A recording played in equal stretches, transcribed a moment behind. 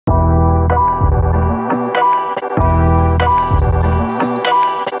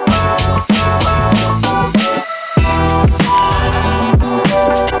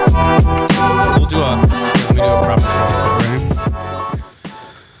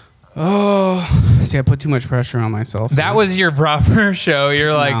Oh, see, I put too much pressure on myself. That was your proper show.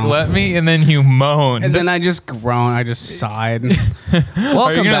 You're like, No. let me, and then you moaned. And then I just groaned. I just sighed. Are you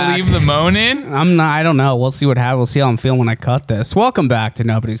Welcome gonna back. leave the moan in? I'm not. I don't know. We'll see what happens. We'll see how I'm feeling when I cut this. Welcome back to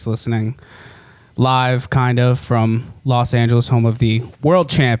Nobody's Listening, live kind of from Los Angeles, home of the world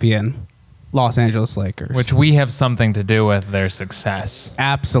champion Los Angeles Lakers. Which we have something to do with their success.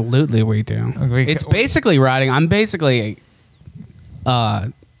 Absolutely we do. It's basically riding. I'm basically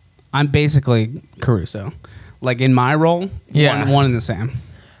Caruso. Like in my role, Yeah. one and the same.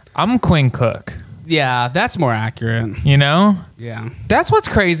 I'm Quinn Cook. Yeah, that's more accurate. You know? Yeah. That's what's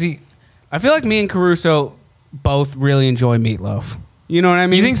crazy. I feel like me and Caruso both really enjoy meatloaf. You know what I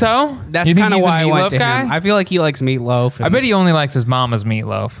mean? You think so? That's You think kind of he's a why I went meatloaf to guy? him. I feel like he likes meatloaf. I bet he only likes his mama's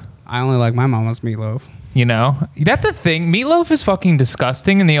meatloaf. I only like my mama's meatloaf. You know, that's a thing. Meatloaf is fucking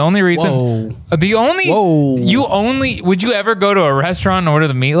disgusting, and the only reason, Whoa. would you ever go to a restaurant and order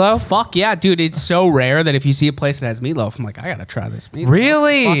the meatloaf? Fuck yeah, dude. It's so rare that if you see a place that has meatloaf, I'm like, I gotta try this meatloaf.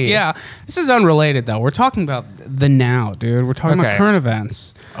 Really? Fuck yeah. This is unrelated, though. We're talking about the now, dude. We're talking about current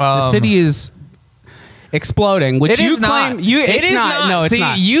events. The city is exploding, which It you is claim. not. It's not. No, it's See,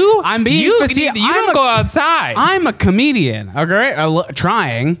 not. you I'm being. you see, don't go outside. I'm a comedian, okay?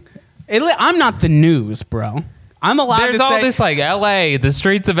 Trying. I'm not the news, bro. I'm allowed There's to all say, this like LA, the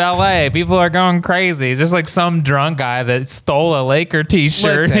streets of LA. People are going crazy. It's just like some drunk guy that stole a Laker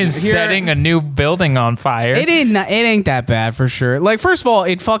t-shirt Listen, and is setting a new building on fire. It ain't that bad for sure. Like, first of all,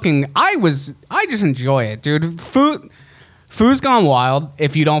 I just enjoy it, dude. Food's gone wild.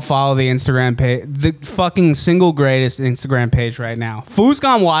 If you don't follow the Instagram page, the fucking single greatest Instagram page right now. Food's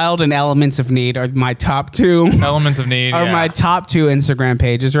Gone Wild and Elements of Need are my top two. Elements of Need are my top two Instagram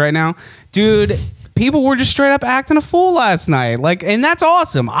pages right now, dude. People were just straight up acting a fool last night, like, and that's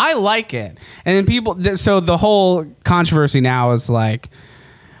awesome. I like it. And then so the whole controversy now is like,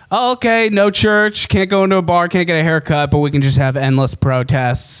 oh, okay, no church, can't go into a bar, can't get a haircut, but we can just have endless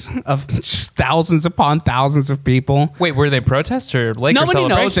protests of just thousands upon thousands of people. Wait, were they protests or Laker Nobody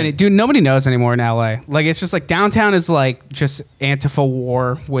knows celebration? dude. Nobody knows anymore in LA. Like, it's just like downtown is like just Antifa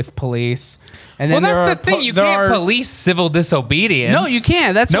war with police. And then Well, that's the thing. You can't police civil disobedience. No, you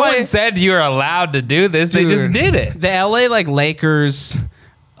can't. That's no why one said you're allowed to do this. Dude, they just did it. The LA like Lakers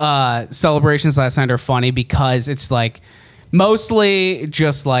celebrations last night are funny because it's like mostly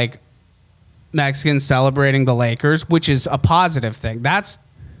just like Mexicans celebrating the Lakers, which is a positive thing. That's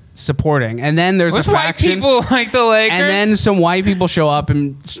supporting. And then there's a faction. White people like the Lakers? And then some white people show up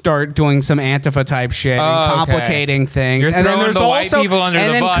and start doing some Antifa type shit and complicating things. You're and throwing then there's the white also, people under and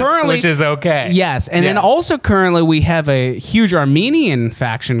the then bus, currently, which is okay. Yes. And then also currently we have a huge Armenian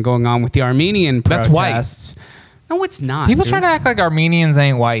faction going on with the Armenian protests. That's white. No, it's not. People dude. try to act like Armenians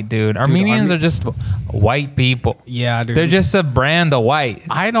ain't white, dude. Armenians are just white people. Yeah, dude. They're just a brand of white.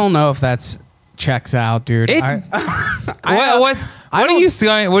 I don't know if that's checks out, dude. What are you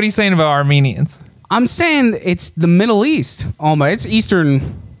saying? What are you saying about Armenians? I'm saying it's the Middle East. It's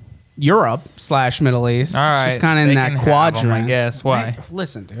Eastern Europe / Middle East. All right, it's just kind of in that quadrant. I guess. Why?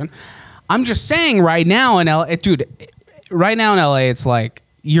 Listen, dude. I'm just saying right now in LA, dude. Right now in LA, it's like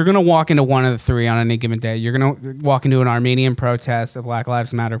you're gonna walk into one of the three on any given day. You're gonna walk into an Armenian protest, a Black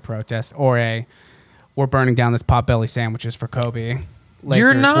Lives Matter protest, or we're burning down this Potbelly sandwiches for Kobe. Lakers,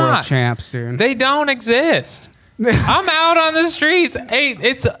 you're not world champs, dude. They don't exist. I'm out on the streets. Hey,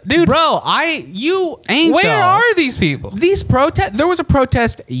 it's dude, bro. You ain't. Where though. are these people? These protests. There was a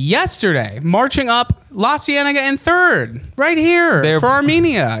protest yesterday, marching up La Cienega and 3rd, right here for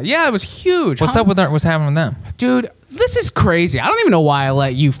Armenia. Yeah, it was huge. What's up with what's happening with them, dude? This is crazy. I don't even know why I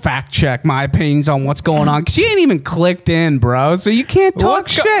let you fact check my opinions on what's going on because you ain't even clicked in, bro. So you can't talk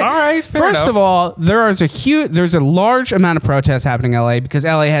shit. All right. First of all, there's a large amount of protests happening in LA because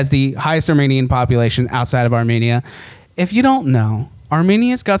LA has the highest Armenian population outside of Armenia. If you don't know,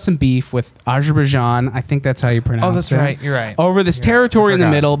 Armenia's got some beef with Azerbaijan. I think that's how you pronounce it. Oh, that's right. You're right. Over this territory in the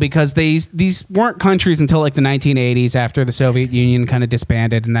middle because these weren't countries until like the 1980s after the Soviet Union kind of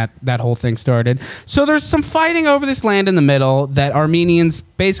disbanded and that whole thing started. So there's some fighting over this land in the middle that Armenians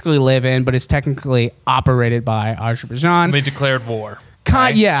basically live in, but it's technically operated by Azerbaijan. They declared war.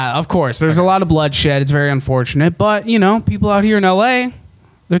 Right? Yeah, of course. There's a lot of bloodshed. It's very unfortunate. But, people out here in L.A.,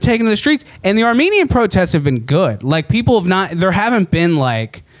 they're taking to the streets. And the Armenian protests have been good. Like, there haven't been,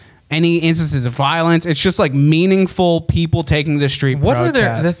 like, any instances of violence. It's just, like, meaningful people taking to the street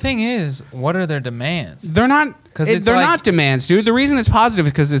protests. The thing is, what are their demands? They're not demands, dude. The reason it's positive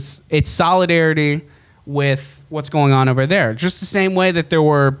is because it's solidarity with what's going on over there. Just the same way that there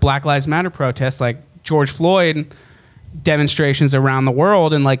were Black Lives Matter protests, like George Floyd demonstrations around the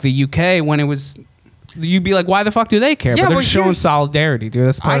world in, like, the UK when it was you'd be like, why the fuck do they care? Yeah, but they're well, showing here's- solidarity, dude.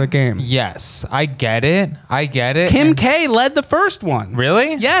 That's part of the game. Yes, I get it. Kim K led the first one.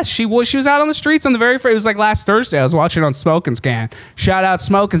 Really? Yes, she was out on the streets on the very first. It was like last Thursday. I was watching on Smoke and Scan. Shout out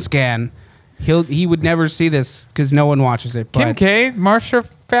Smoke and Scan. He would never see this because no one watches it. Kim K marched her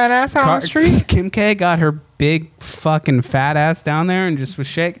fat ass out on the street. Kim K got her big fucking fat ass down there and just was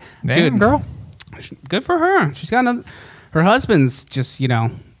shaking. Damn, Dude, girl. good for her. She's got another. Her husband's just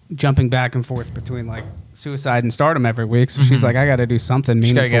jumping back and forth between like suicide and stardom every week. So she's like, I got to do something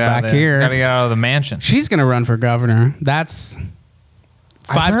meaningful back here. Gotta get out of the mansion. She's gonna run for governor. That's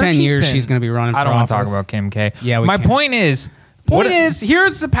 5-10 years. She's gonna be running. I don't want to talk about Kim K. Yeah, my point is.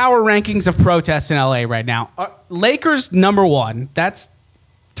 Here's the power rankings of protests in LA right now. Lakers #1. That's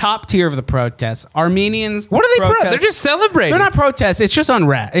top tier of the protests. Armenians. What are they? They're just celebrating. They're not protests. It's just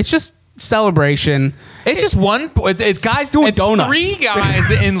unrest. It's just celebration. It's just one. It's guys doing donuts. 3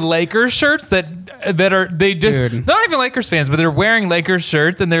 guys in Lakers shirts that are they just Dude. not even Lakers fans, but they're wearing Lakers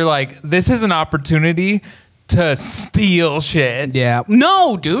shirts and they're like, this is an opportunity to steal shit. Yeah.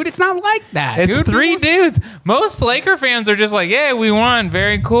 No, dude, it's not like that. It's dude. 3 dudes. Most Laker fans are just like, yeah, we won.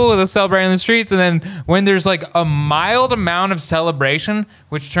 Very cool. Let's celebrate in the streets. And then when there's like a mild amount of celebration,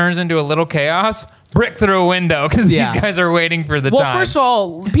 which turns into a little chaos, brick through a window because these guys are waiting for the time. Well, first of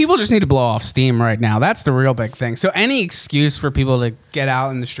all, people just need to blow off steam right now. That's the real big thing. So any excuse for people to get out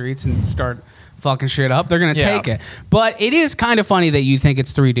in the streets and start fucking shit up, they're gonna take it. But it is kind of funny that you think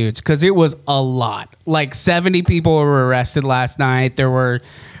it's 3 dudes because it was a lot. Like 70 people were arrested last night. There were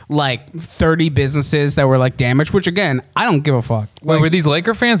like 30 businesses that were like damaged, which again, I don't give a fuck. Wait, Like, were these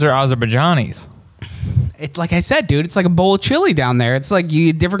Laker fans or Azerbaijanis? it's like I said, dude, it's like a bowl of chili down there. It's like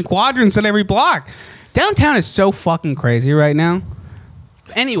you different quadrants at every block. Downtown is so fucking crazy right now.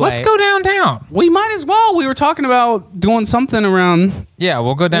 Anyway, Let's go downtown. We might as well. We were talking about doing something around. Yeah,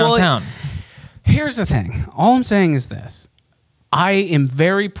 we'll go downtown. Here's the thing. All I'm saying is this. I am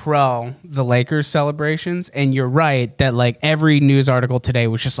very pro the Lakers celebrations, and you're right that like every news article today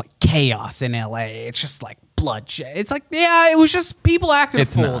was just like chaos in LA. It's just like bloodshed. It's like, yeah, it was just people acting a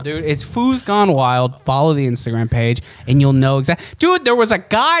fool, dude. It's Foos Gone Wild. Follow the Instagram page, and you'll know exactly. Dude, there was a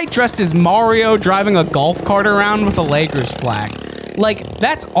guy dressed as Mario driving a golf cart around with a Lakers flag. Like,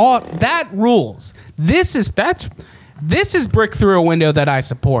 that's all. That rules. This is brick through a window that I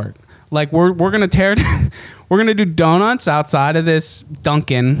support. Like we're gonna tear. We're gonna do donuts outside of this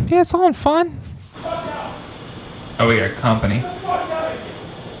Dunkin'. Yeah, it's all in fun. Oh, we got company.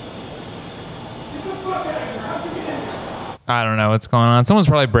 I don't know what's going on. Someone's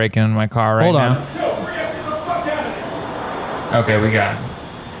probably breaking into my car right now. Okay, we got it.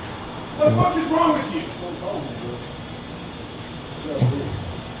 What the fuck is wrong with you?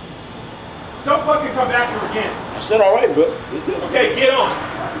 Don't fucking come back here again. I said all right, bro. Okay, get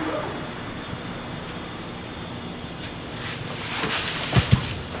on.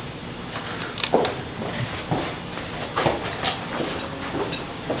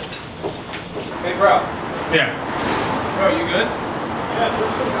 Hey, bro. Yeah. Bro, you good? Yeah,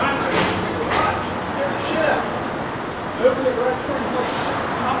 there's some guy in the garage. Scared the shit out of me. I opened the garage door and he's like,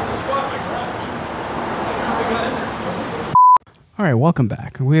 top of the squad in my garage. I don't know how they got in there. All right, welcome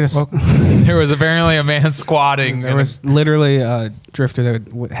back. We had There was apparently a man squatting. there was literally a drifter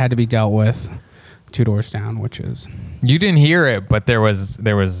that had to be dealt with 2 doors down, which is You didn't hear it, but there was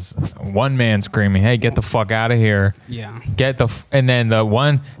one man screaming, "Hey, get the fuck out of here!" Get the and then the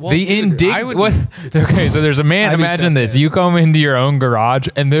one Okay, so there's a man. Imagine this: you come into your own garage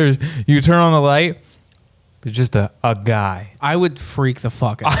and you turn on the light. There's just a guy. I would freak the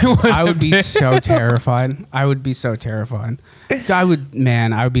fuck out. I would be so terrified. I would be so terrified. I would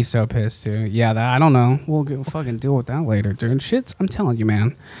be so pissed too. Yeah, I don't know. We'll fucking deal with that later, dude. Shit's, I'm telling you,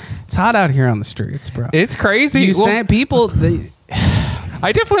 man. It's hot out here on the streets, bro. It's crazy. You saying people,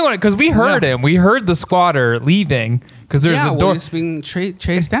 I definitely want it because we heard him. We heard the squatter leaving because there's a door. He was being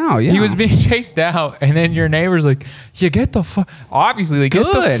chased out. Yeah, he was being chased out, and then your neighbor's like, "You get the fuck." Obviously, like, get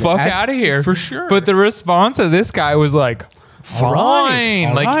the fuck out of here for sure. But the response of this guy was like, "Fine,"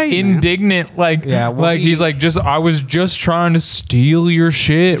 all like right, indignant, like, he's like, I was just trying to steal your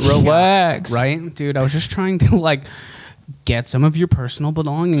shit. Relax, right, dude. I was just trying to like get some of your personal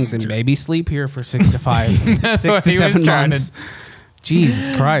belongings and maybe sleep here for 6 to 7 months.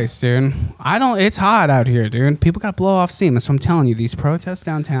 Jesus Christ, dude. It's hot out here, dude. People got to blow off steam. That's what I'm telling you. These protests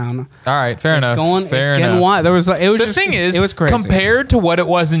downtown. All right, fair enough. It's getting wild. It was crazy. Compared to what it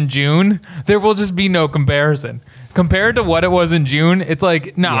was in June, there will just be no comparison. Compared to what it was in June, it's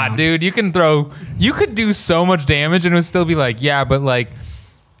like, dude, you could do so much damage and it would still be like, yeah, but like,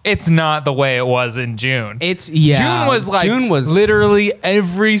 it's not the way it was in June. June was like literally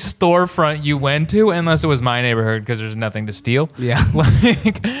every storefront you went to, unless it was my neighborhood because there's nothing to steal. Yeah.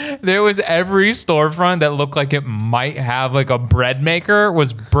 Like there was every storefront that looked like it might have like a bread maker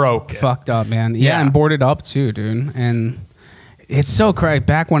was broken. Fucked up, man. Yeah, and boarded up too, dude. And it's so crazy.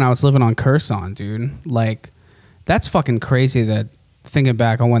 Back when I was living on Kherson, dude, like that's fucking crazy that thinking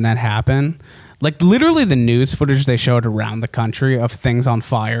back on when that happened. Like literally the news footage they showed around the country of things on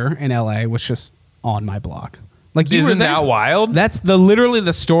fire in LA was just on my block. Like, isn't that wild? That's literally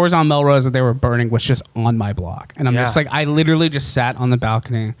the stores on Melrose that they were burning was just on my block. And I'm just like, I literally just sat on the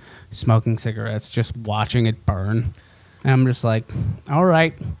balcony smoking cigarettes, just watching it burn. And I'm just like, all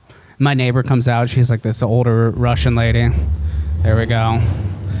right. My neighbor comes out. She's like this older Russian lady. There we go.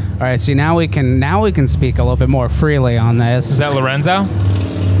 All right. See, now we can speak a little bit more freely on this. Is that Lorenzo?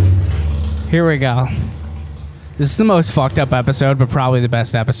 Here we go. This is the most fucked up episode, but probably the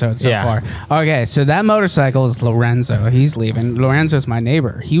best episode so far. Okay, so that motorcycle is Lorenzo. He's leaving. Lorenzo's my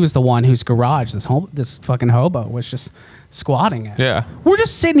neighbor. He was the one whose garage this fucking hobo was just squatting at. Yeah. We're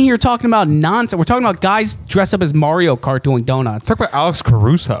just sitting here talking about nonsense. We're talking about guys dressed up as Mario Kart doing donuts. Talk about Alex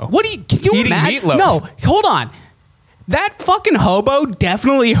Caruso. What can you eating imagine? meatloaf. No, hold on. That fucking hobo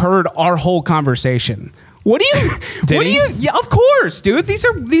definitely heard our whole conversation. Yeah, of course, dude.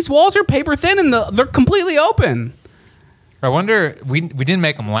 These walls are paper thin and they're completely open. I wonder, we didn't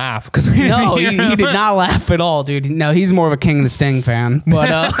make him laugh because he did not laugh at all, dude. No, he's more of a King of the Sting fan.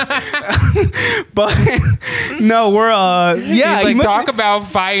 But but no, we're he's like talk about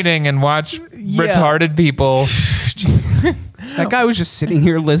fighting and watch retarded people. That guy was just sitting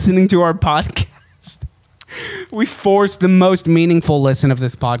here listening to our podcast. We forced the most meaningful listen of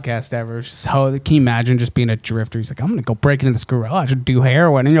this podcast ever. Just can you imagine just being a drifter? He's like, I'm gonna go break into this garage and do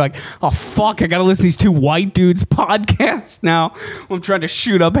heroin, and you're like, oh fuck, I gotta listen to these two white dudes podcasts now. I'm trying to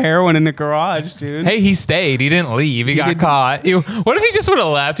shoot up heroin in the garage, dude. Hey, he stayed. He didn't leave. He got caught. What if he just would have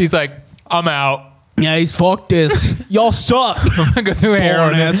left? He's like, I'm out. Yeah, he's fuck this. Y'all suck. I'm gonna go do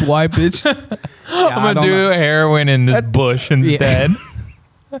heroin. Ass white bitch. I'm gonna do heroin in this bush instead.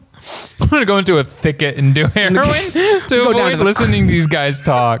 I'm gonna go into a thicket and do heroin to avoid listening to these guys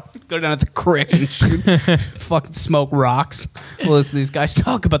talk. Go down to the creek and shoot, fucking smoke rocks. Listen to these guys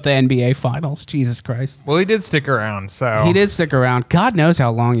talk about the NBA finals. Jesus Christ. Well, he did stick around, so he did stick around. God knows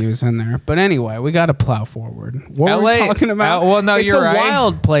how long he was in there. But anyway, we got to plow forward. What are we talking about? Well, no, it's you're right. It's a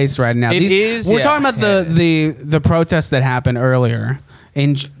wild place right now. It is. We're talking about the protests that happened earlier.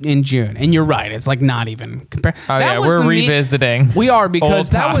 In June, and you're right. It's like not even compared. Oh yeah, we're revisiting. We are because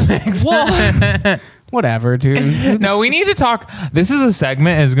that topics. Was whatever, dude. No, we need to talk. This is a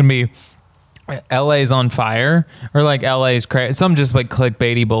segment. Is going to be LA's on fire or like LA's crazy. Some just like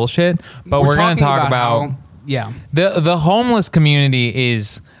clickbaity bullshit. But we're going to talk about the homeless community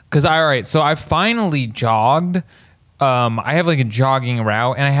is because so I finally jogged. I have like a jogging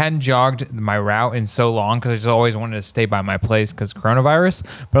route, and I hadn't jogged my route in so long because I just always wanted to stay by my place because coronavirus.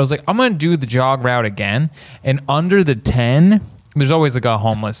 But I was like, I'm going to do the jog route again. And under the 10, there's always like a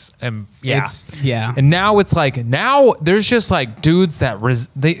homeless. And And now it's like, there's just like dudes that,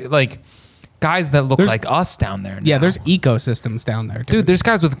 they like guys that look like us down there now. Yeah, there's ecosystems down there. Dude, there's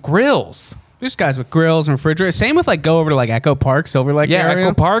guys with grills. There's guys with grills and refrigerators. Same with like go over to like Echo Park, Silver Lake area.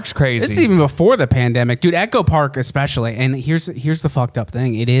 Echo Park's crazy. This is even before the pandemic. Dude, Echo Park especially. And here's the fucked up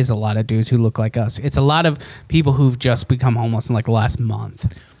thing. It is a lot of dudes who look like us. It's a lot of people who've just become homeless in like the last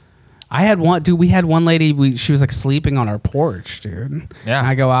month. We had one lady, she was like sleeping on our porch, dude. Yeah. And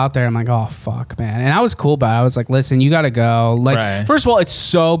I go out there, I'm like, oh fuck, man. And I was cool about it. I was like, listen, you gotta go. Like, First of all, it's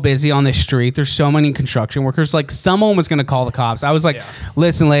so busy on the street. There's so many construction workers. Like, someone was gonna call the cops. I was like,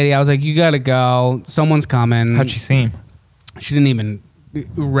 listen, lady, I was like, you gotta go. Someone's coming. How'd she seem? She didn't even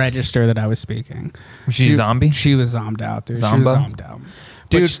register that I was speaking. Was she a zombie? She was zombed out, dude. Zomba? She was zombed out.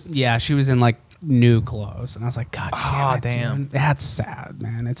 Dude. She was in like new clothes, and I was like, God damn it, dude. That's sad,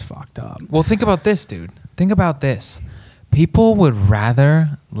 man. It's fucked up. Well, think about this, dude. Think about this. People would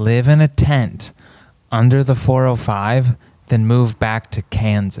rather live in a tent under the 405 than move back to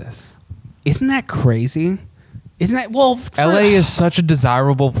Kansas. Isn't that crazy? Isn't that LA is such a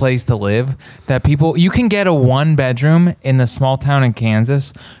desirable place to live that you can get a 1-bedroom in the small town in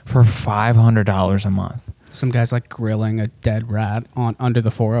Kansas for $500 a month. Some guy's like grilling a dead rat under the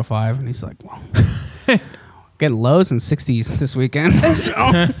 405, and he's like, well, getting lows and 60s this weekend. So,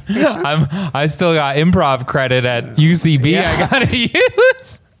 I still got improv credit at UCB I gotta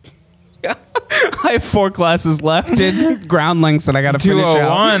use. I have 4 classes left in groundlings that I gotta finish out.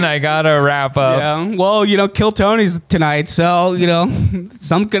 201 I gotta wrap up. Yeah. Well, Kill Tony's tonight, so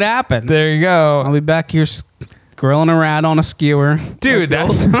something could happen. There you go. I'll be back here grilling a rat on a skewer. Dude,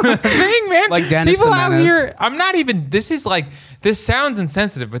 that's the thing, man. Like Dennis people the out Menace. here, I'm not even, this sounds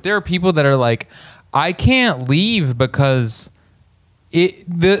insensitive, but there are people that are like, I can't leave because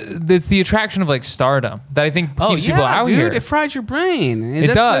it's the attraction of like stardom that I think keeps people out dude, here. It fries your brain. It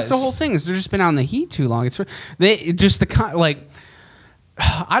does. That's the whole thing. Is they're just been out in the heat too long.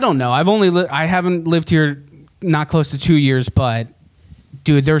 I don't know. I haven't lived here not close to 2 years, but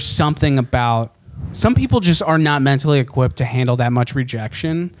dude, there's something about some people just are not mentally equipped to handle that much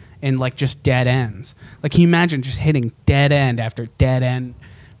rejection and like just dead ends. Like, can you imagine just hitting dead end after dead end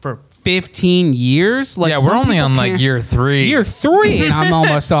for 15 years? Like, yeah, we're only on like year 3. Year 3, and I'm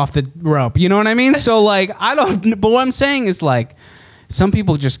almost off the rope. You know what I mean? So like, but what I'm saying is like, some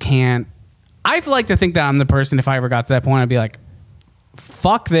people just can't. I'd like to think that I'm the person, if I ever got to that point, I'd be like,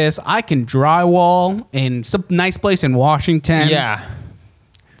 fuck this. I can drywall in some nice place in Washington. Yeah.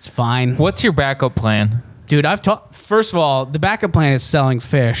 It's fine. What's your backup plan? Dude, first of all, the backup plan is selling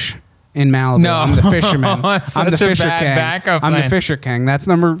fish in Malibu. No. I'm the fisherman. I'm the fisher king. Backup I'm plan. the fisher king.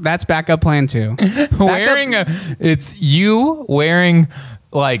 That's backup plan 2. It's you wearing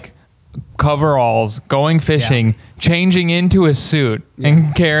like coveralls, going fishing, changing into a suit,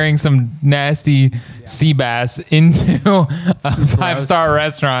 and carrying some nasty sea bass into a 5-star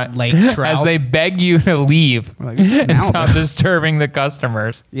restaurant Lake trout. as they beg you to leave Like, and stop disturbing the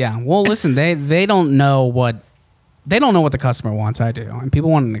customers. Yeah. Well, listen, they don't know what the customer wants. I do, and people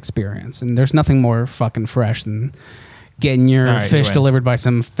want an experience, and there's nothing more fucking fresh than getting your fish delivered by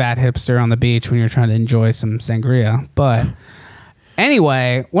some fat hipster on the beach when you're trying to enjoy some sangria. But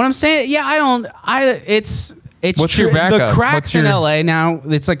anyway, what I'm saying, it's What's true. your backup? The cracks in LA now,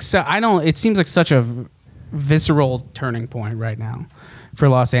 it's like, it seems like such a visceral turning point right now for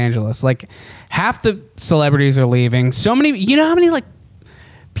Los Angeles. Like, half the celebrities are leaving. So many, you know how many like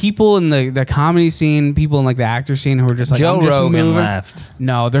people in the comedy scene, people in like the actor scene who are just like, Joe I'm just Rogan moving. left.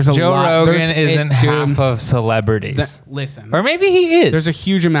 No, there's a Joe lot. Rogan isn't half of celebrities. Listen. Or maybe he is. There's a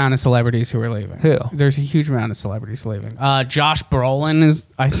huge amount of celebrities who are leaving. Who? There's a huge amount of celebrities leaving. Josh Brolin is.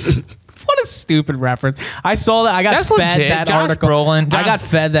 What a stupid reference! I saw that. I got That's fed legit. that Josh article. Brolin. I got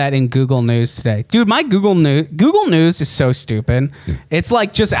fed that in Google News today, dude. My Google News is so stupid. It's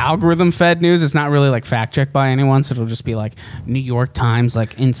like just algorithm fed news. It's not really like fact checked by anyone. So it'll just be like New York Times,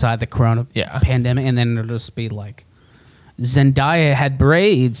 like inside the corona pandemic, and then it'll just be like Zendaya had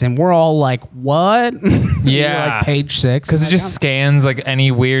braids, and we're all like, what? Yeah, like page 6, because it just scans like any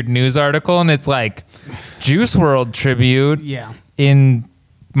weird news article, and it's like Juice WRLD tribute. Yeah. In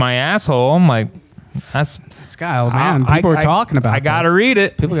my asshole. I'm like, that's guy, man. People are talking about. I gotta read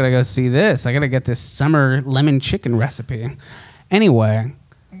it. People gotta go see this. I gotta get this summer lemon chicken recipe. Anyway,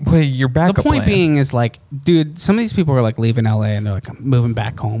 wait, your backup the point plan. being is like, dude, some of these people are like leaving LA and they're like, I'm moving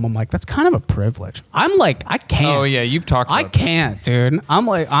back home. I'm like, that's kind of a privilege. I'm like, I can't. Oh yeah, you've talked about I can't, dude. I'm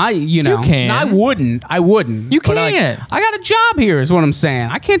like, you can. I wouldn't. You But, like, can't. I got a job here is what I'm saying.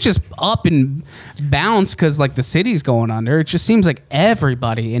 I can't just up and bounce because like the city's going under. It just seems like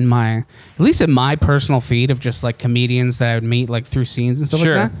everybody at least in my personal feed of just like comedians that I would meet like through scenes and stuff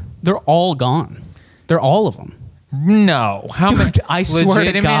Sure. like that, they're all gone. They're all of them. No, how many? I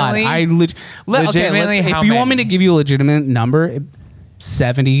swear to God, legitimately, if you want me to give you a legitimate number,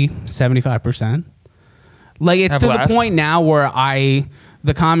 70, 75%. Like it's Have to left? the point now where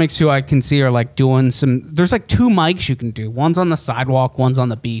the comics who I can see are like doing there's like 2 mics you can do. One's on the sidewalk, one's on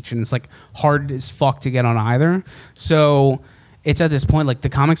the beach, and it's like hard as fuck to get on either. So it's at this point, like the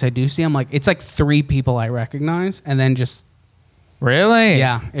comics I do see, I'm like, it's like 3 people I recognize, and then just really,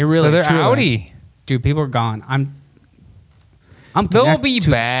 yeah, it really. So they're truly. outie. Dude, people are gone. I'm They'll connected be to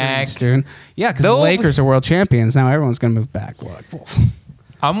the back. streets, dude. Yeah, because the Lakers are world champions now. Everyone's gonna move back. We're like, well,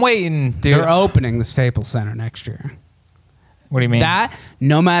 I'm waiting, dude. they're opening the Staples Center next year. What do you mean? That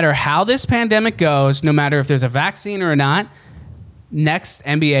no matter how this pandemic goes, no matter if there's a vaccine or not, next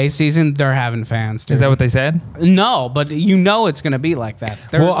NBA season they're having fans. Dude. Is that what they said? No, but you know it's gonna be like that.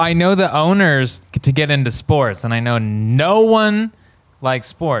 Well, I know the owners to get into sports, and I know no one likes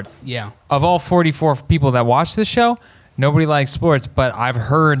sports. Yeah. Of all 44 people that watch this show, nobody likes sports, but I've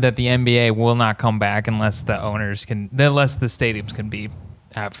heard that the NBA will not come back unless the stadiums can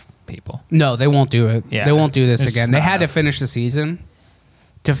have people. No, they won't do it. Yeah. They won't do this It's again. just They not had to enough. finish the season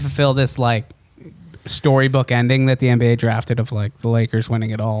to fulfill this like storybook ending that the NBA drafted of like the Lakers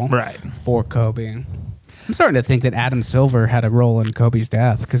winning it all. Right. For Kobe. I'm starting to think that Adam Silver had a role in Kobe's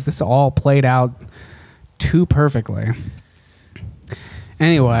death because this all played out too perfectly.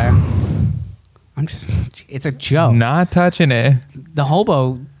 Anyway, it's a joke. Not touching it. The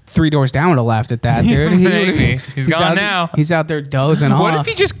hobo 3 doors down would have laughed at that, dude. Maybe. He's gone now. He's out there dozing off. What if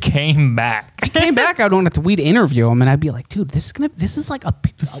he just came back? He came back. I don't have to. We'd interview him, and I'd be like, dude, this is like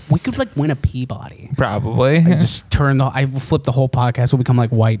we could like win a Peabody. Probably. I just I flip the whole podcast. We'll become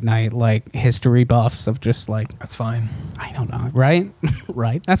like White Knight, like history buffs of just like. That's fine. I don't know, right?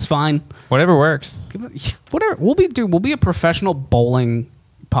 Right. That's fine. Whatever works. Whatever. We'll be a professional bowling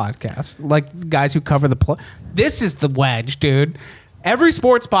podcast, like guys who cover the this is the wedge, dude. Every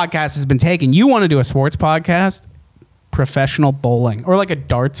sports podcast has been taken. You want to do a sports podcast? Professional bowling, or like a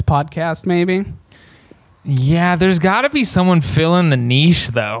darts podcast, maybe. Yeah, there's got to be someone filling the niche,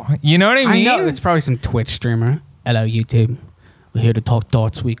 though. You know what I mean? I know it's probably some Twitch streamer. Hello, YouTube. We're here to talk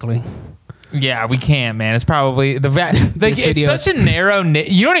darts weekly. Yeah, we can't, man. It's probably like it's such a narrow.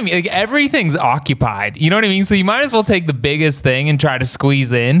 You know what I mean? Like everything's occupied. You know what I mean? So you might as well take the biggest thing and try to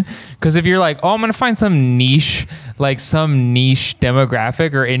squeeze in. Because if you're like, oh, I'm gonna find some niche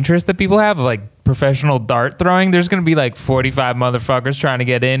demographic or interest that people have, like professional dart throwing, there's gonna be like 45 motherfuckers trying to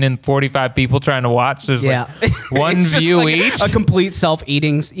get in and 45 people trying to watch. There's like one view like each. A complete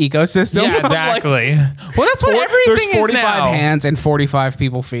self-eating ecosystem. Yeah, exactly. Well, that's what everything is now. There's 45 hands and 45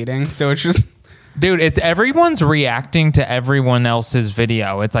 people feeding. So it's just. Dude, it's everyone's reacting to everyone else's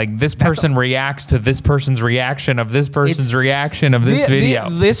video. It's like this person reacts to this person's reaction of this person's reaction of this video.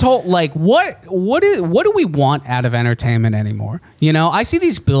 This whole like what do we want out of entertainment anymore? You know, I see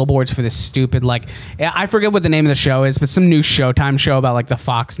these billboards for this stupid like I forget what the name of the show is, but some new Showtime show about like the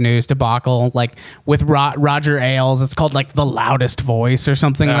Fox News debacle, like with Roger Ailes. It's called like The Loudest Voice or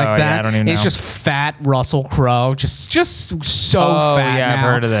something like that. Yeah, I don't even know. It's just fat Russell Crowe, just so fat. Yeah, now. I've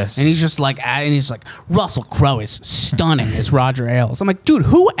heard of this. And he's just like he's like, Russell Crowe is stunning as Roger Ailes. I'm like, dude,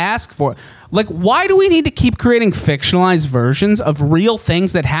 who asked for it? Like, why do we need to keep creating fictionalized versions of real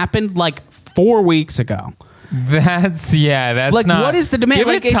things that happened like 4 weeks ago? That's like, not. What is the demand? Give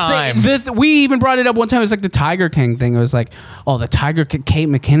like, it time. We even brought it up one time. It was like the Tiger King thing. It was like, oh, the Tiger King, Kate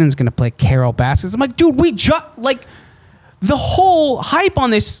McKinnon's going to play Carol Baskins. I'm like, dude, like the whole hype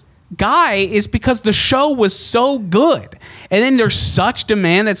on this guy is because the show was so good, and then there's such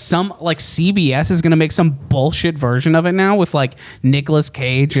demand that some like CBS is gonna make some bullshit version of it now with like Nicolas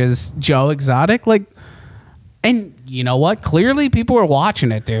Cage as Joe Exotic, like, and you know what? Clearly people are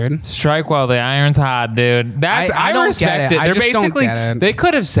watching it, dude. Strike while the iron's hot, dude. That's I don't respect it. They're basically they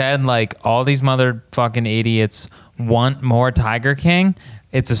could have said like all these motherfucking idiots want more Tiger King.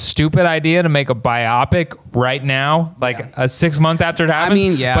 It's a stupid idea to make a biopic right now, like 6 months after it happens. I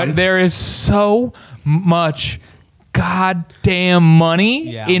mean, yeah. But there is so much goddamn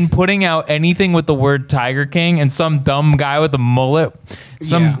money in putting out anything with the word Tiger King, and some dumb guy with a mullet,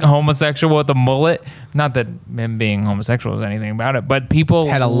 some homosexual with a mullet. Not that him being homosexual was anything about it, but people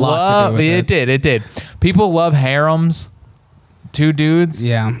had a lot to do with it. It did. People love harems. 2 dudes.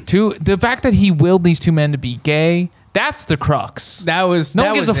 Yeah. The fact that he willed these 2 men to be gay. That's the crux. No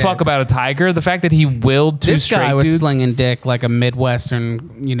one gives a fuck about a tiger. The fact that he willed 2 straight dudes. This guy was slinging dick like a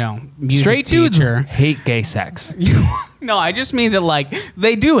Midwestern, music straight teacher. Dudes hate gay sex. No, I just mean that like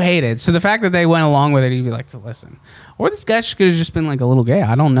they do hate it. So the fact that they went along with it, he'd be like, listen, or this guy could have just been like a little gay.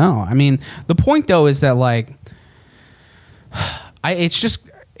 I don't know. I mean, the point though is that like,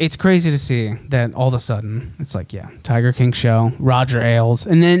 it's crazy to see that all of a sudden it's like, Tiger King show, Roger Ailes.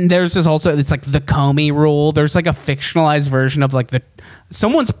 And then there's this also, it's like the Comey rule. There's like a fictionalized version of like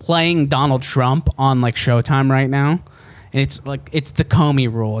someone's playing Donald Trump on like Showtime right now. And it's like, it's the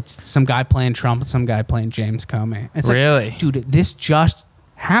Comey rule. It's some guy playing Trump and some guy playing James Comey. It's really? Like, dude, this just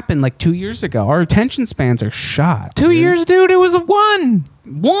happened like 2 years ago. Our attention spans are shot. 2 years, dude. It was one.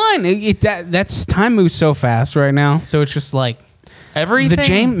 That's time moves so fast right now. So it's just like,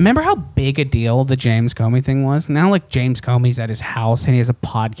 everything. Remember how big a deal the James Comey thing was? Now, like, James Comey's at his house and he has a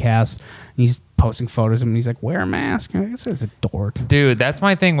podcast. And he's posting photos of him and he's like, wear a mask. This is a dork. Dude, that's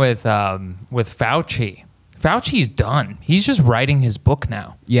my thing with Fauci. Fauci's done. He's just writing his book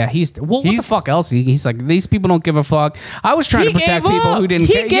now. Yeah, what the fuck else? He's like, these people don't give a fuck. I was trying to protect people who didn't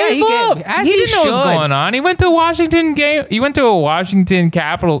care. He didn't know what was going on. He went to a Washington game. He went to a Washington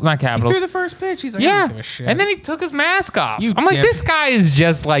Capitals. He threw the first pitch. He's like, I don't give a shit. And then he took his mask off. I'm like, this guy is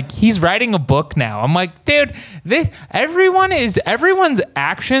just like, he's writing a book now. I'm like, dude, everyone's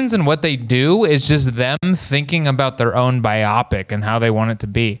actions and what they do is just them thinking about their own biopic and how they want it to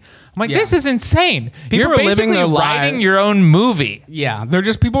be. I'm like, this is insane. You're basically writing your own movie. Yeah,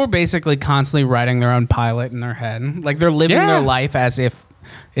 people are basically constantly writing their own pilot in their head. Like they're living their life as if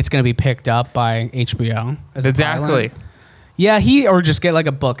it's going to be picked up by HBO. Exactly. Yeah, or just get like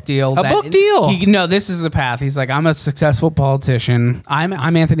a book deal. Book deal. No, this is the path. He's like, I'm a successful politician.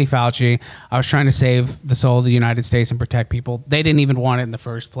 I'm Anthony Fauci. I was trying to save the soul of the United States and protect people. They didn't even want it in the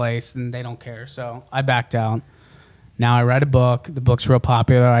first place, and they don't care. So I backed out. Now I write a book. The book's real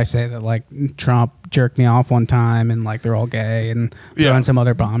popular. I say that like Trump jerked me off one time, and like they're all gay, and throwing some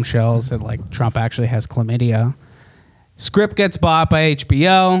other bombshells that like Trump actually has chlamydia. Script gets bought by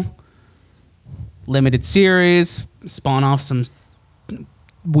HBO. Limited series. Spawn off some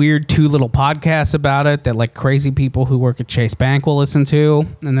weird 2 little podcasts about it that like crazy people who work at Chase Bank will listen to,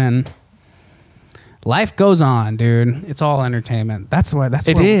 and then life goes on, dude. It's all entertainment. That's where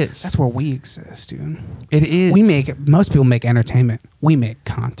we exist, dude. It is. Most people make entertainment. We make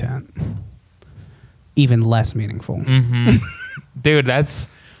content even less meaningful. Mm-hmm. Dude, that's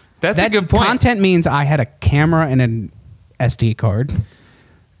a good point. Content means I had a camera and an SD card.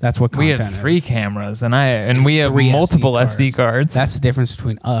 That's what content we have 3 cameras, and we have multiple SD cards. That's the difference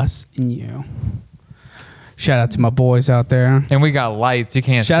between us and you. Shout out to my boys out there. And we got lights. You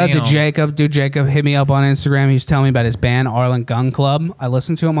can't see them. Shout out to Jacob. Dude, Jacob hit me up on Instagram. He was telling me about his band, Arlen Gun Club. I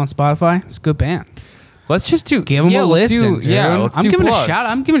listened to him on Spotify. It's a good band. Let's just give him a listen, dude. Yeah, I'm giving a shout.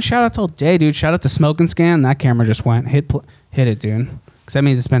 I'm giving shout outs all day, dude. Shout out to Smoke and Scan. That camera just went. Hit it, dude. Because that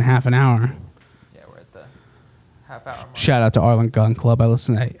means it's been half an hour. Yeah, we're at the half-hour mark. Shout out to Arlen Gun Club. I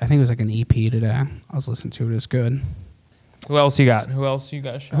listened to, I think it was like an EP today. I was listening to it. It was good. Who else you got? Who else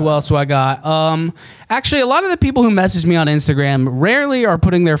do I got? Actually, a lot of the people who message me on Instagram rarely are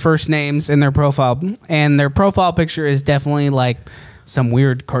putting their first names in their profile. And their profile picture is definitely like some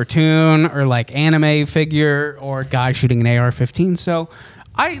weird cartoon or like anime figure or guy shooting an AR-15. So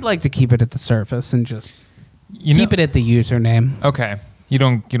I like to keep it at the surface and just keep it at the username. Okay. You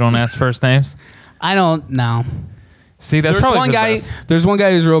don't ask first names? I don't know. See, that's probably the best. There's one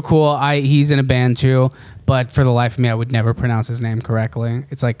guy who's real cool. He's in a band too, but for the life of me, I would never pronounce his name correctly.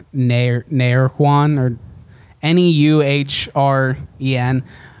 It's like Neuhren or Neuhren.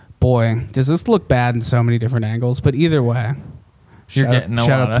 Boy, does this look bad in so many different angles. But either way, shout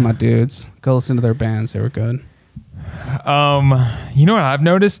out to my dudes. Go listen to their bands. They were good. You know what I've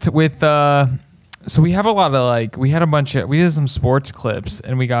noticed with so we have a lot of we did some sports clips,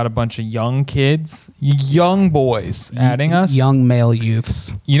 and we got a bunch of young kids, young boys adding us. Young male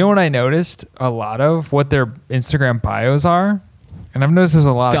youths. You know what I noticed? A lot of what their Instagram bios are, and I've noticed there's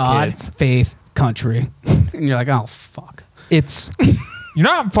a lot of kids. God, faith, country. And you're like, oh, fuck. You're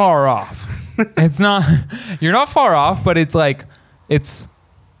not far off. You're not far off, but it's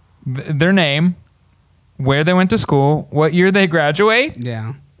their name, where they went to school, what year they graduate.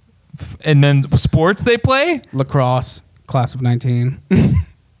 Yeah. And then sports they play? Lacrosse, class of 19.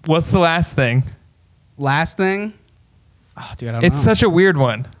 What's the last thing? Last thing? Oh, dude, I don't know. It's such a weird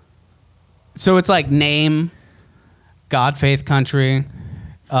one. So it's like name, God, faith, country,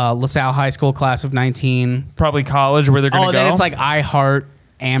 LaSalle High School, class of 19. Probably college where they're going to go. Oh, then it's like I heart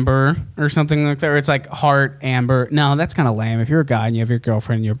Amber or something like that. Or it's like heart Amber. No, that's kind of lame. If you're a guy and you have your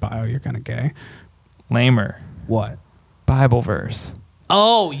girlfriend in your bio, you're kind of gay. Lamer. What? Bible verse.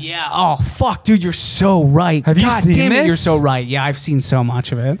 Oh, yeah. Oh, fuck, dude, you're so right. Have you seen damn this? It, you're so right. Yeah, I've seen so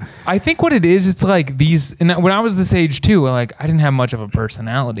much of it. I think what it is, it's like these, and when I was this age too, I didn't have much of a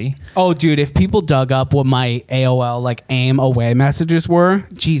personality. Oh, dude, if people dug up what my AOL aim away messages were,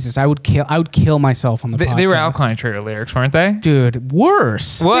 Jesus, I would kill myself on the podcast. They were Alkaline Trio lyrics, weren't they? Dude,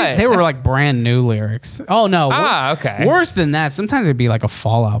 worse. What? They were brand new lyrics. Oh, no. Okay. Worse than that. Sometimes it'd be like a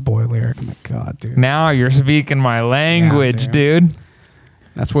Fall Out Boy lyric. Oh, my God, dude. Now you're speaking my language, dude.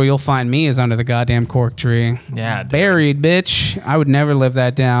 That's where you'll find me, is under the goddamn cork tree. Yeah, dude. Buried, bitch. I would never live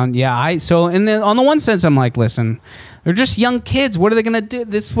that down. Yeah, on the one sense, I'm like, listen, they're just young kids. What are they gonna do?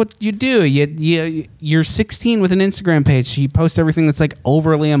 This is what you do. You're 16 with an Instagram page. So you post everything that's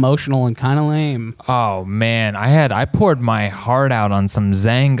overly emotional and kind of lame. Oh man, I poured my heart out on some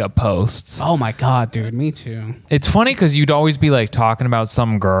Zanga posts. Oh my God, dude, me too. It's funny because you'd always be talking about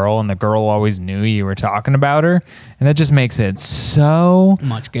some girl, and the girl always knew you were talking about her, and that just makes it so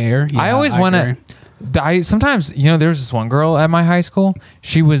much gayer. Yeah, I always want to. Sometimes there was this one girl at my high school.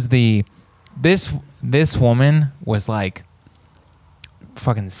 She was This woman was like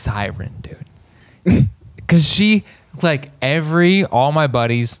fucking siren, dude. Because she all my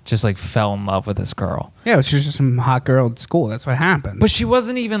buddies just fell in love with this girl. Yeah, she was just some hot girl at school. That's what happened. But she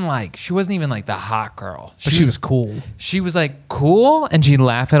wasn't even the hot girl. But she was cool. She was cool, and she'd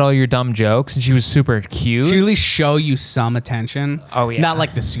laugh at all your dumb jokes, and she was super cute. She'd at least show you some attention. Oh yeah. Not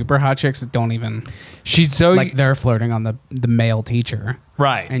like the super hot chicks that don't even. She's so they're flirting on the male teacher.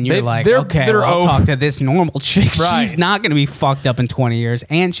 Right. And you're I'll talk to this normal chick. Right. She's not going to be fucked up in 20 years,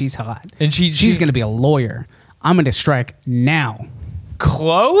 and she's hot. And she's going to be a lawyer. I'm going to strike now.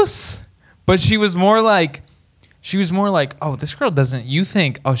 Close, but she was more like, oh, this girl doesn't, you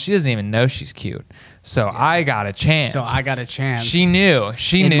think, oh, she doesn't even know she's cute. So I got a chance. She knew.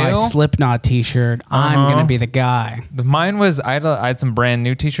 In my Slipknot t-shirt, I'm going to be the guy. Mine was, I had some brand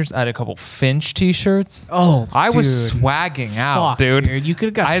new t-shirts. I had a couple Finch t-shirts. Oh, I was swagging out, dude. You could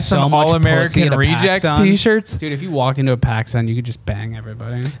have got I had so some much All-American Rejects t-shirts. Dude, if you walked into a PacSun, you could just bang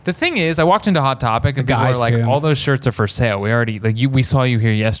everybody. The thing is, I walked into Hot Topic and people were like, all those shirts are for sale. We saw you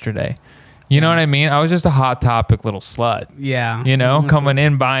here yesterday. You know what I mean? I was just a Hot Topic little slut. Yeah. You know, coming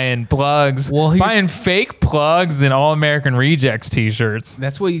in buying plugs, buying fake plugs and All-American Rejects t-shirts.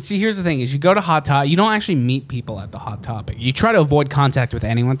 That's what you see. Here's the thing is you go to Hot Topic, you don't actually meet people at the Hot Topic. You try to avoid contact with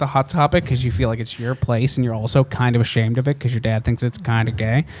anyone at the Hot Topic because you feel like it's your place and you're also kind of ashamed of it because your dad thinks it's kind of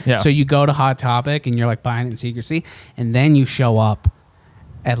gay. Yeah. So you go to Hot Topic and you're like buying it in secrecy, and then you show up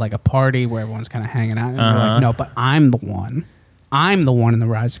at like a party where everyone's kind of hanging out and you're like, no, but I'm the one. I'm the one in the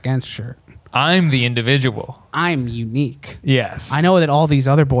Rise Against shirt. I'm the individual. I'm unique. Yes. I know that all these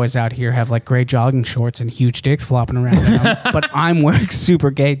other boys out here have like gray jogging shorts and huge dicks flopping around them, but I'm wearing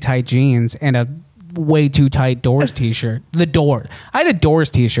super gay tight jeans and a way too tight Doors t-shirt. I had a Doors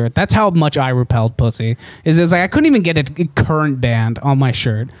t-shirt. That's how much I repelled pussy. It's like I couldn't even get a current band on my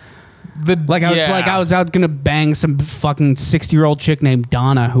shirt. I was out gonna bang some fucking 60-year-old chick named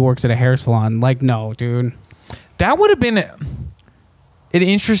Donna who works at a hair salon. Like, no, dude. That would have been an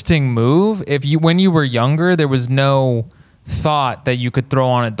interesting move if when you were younger, there was no thought that you could throw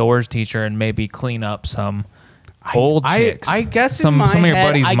on a Doors t-shirt and maybe clean up some old chicks. I guess some of your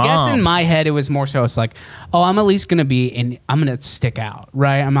buddies' moms. I guess in my head it was more so it's like, oh, I'm at least gonna I'm gonna stick out,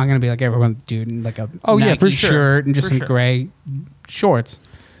 right? I'm not gonna be like everyone dude in like a Nike shirt and just some gray shorts,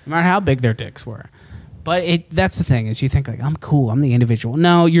 no matter how big their dicks were. But that's the thing is you think like I'm cool, I'm the individual.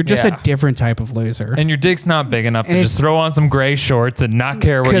 No, you're just a different type of loser. And your dick's not big enough to just throw on some gray shorts and not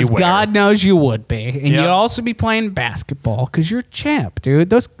care what you wear. Because God knows you would be, and you'd also be playing basketball because you're a champ, dude.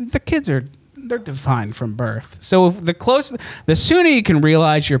 The kids they're defined from birth. So the sooner you can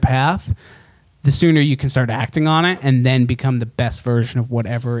realize your path, the sooner you can start acting on it, and then become the best version of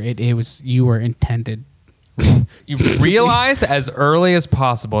whatever it is you were intended. You realize as early as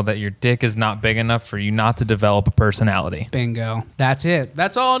possible that your dick is not big enough for you not to develop a personality. Bingo. That's it.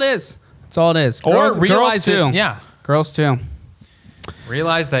 That's all it is. That's all it is. Or realize girls too. Yeah. Girls too.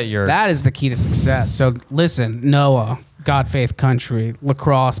 Realize that that is the key to success. So listen, Noah, God Faith Country,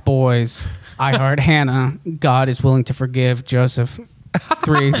 Lacrosse Boys, I Heart Hannah, God is willing to forgive Joseph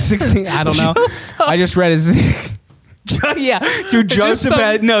 3:16. I don't know. I just read his yeah, dude.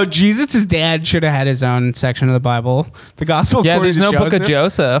 Jesus' dad should have had his own section of the Bible, the Gospel. Yeah, there's no book of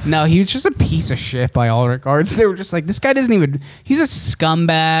Joseph. No, he was just a piece of shit by all regards. They were just like, this guy doesn't even. He's a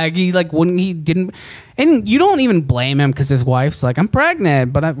scumbag. He didn't, and you don't even blame him because his wife's like, I'm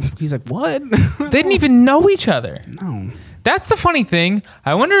pregnant, but he's like, what? They didn't even know each other. No. That's the funny thing.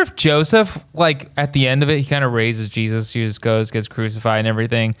 I wonder if Joseph, like at the end of it, he kind of raises Jesus. Jesus goes, gets crucified, and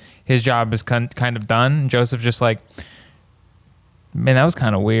everything. His job is kind of done. And Joseph just like. Man, that was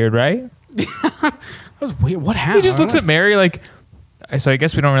kind of weird, right? That was weird. What happened? He just looks at Mary like, so I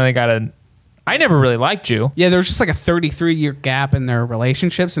guess we don't really got to... I never really liked you. Yeah, there was just like a 33-year gap in their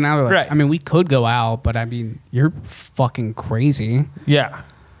relationship. So now they're like, right. I mean, we could go out, but I mean, you're fucking crazy. Yeah.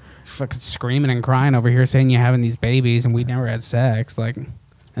 Fucking screaming and crying over here saying you're having these babies and we never had sex. Like, and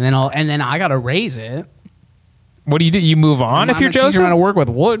then I got to raise it. What do? You move on if you're Joseph? I'm trying to work with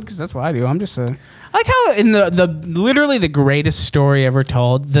wood because that's what I do. I'm just I like how in the literally the greatest story ever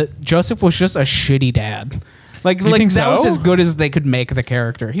told that Joseph was just a shitty dad. Like that was as good as they could make the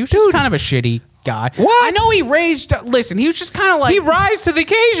character. He was just kind of a shitty guy. What? I know he raised. Listen, he was just kind of like he rise to the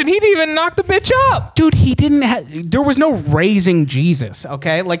occasion. He didn't even knock the bitch up, dude. He didn't. There was no raising Jesus.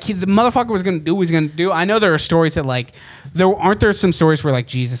 Okay, like the motherfucker was gonna do what he's gonna do. I know there are stories that like there some stories where like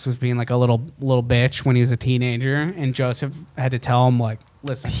Jesus was being like a little bitch when he was a teenager, and Joseph had to tell him like,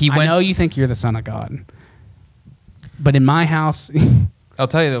 listen, I know you think you're the son of God, but in my house, I'll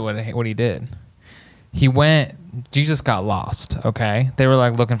tell you what he did. He went. Jesus got lost. Okay, they were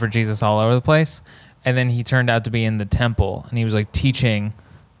like looking for Jesus all over the place, and then he turned out to be in the temple, and he was like teaching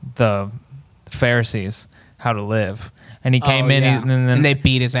the Pharisees how to live. And he came in, and they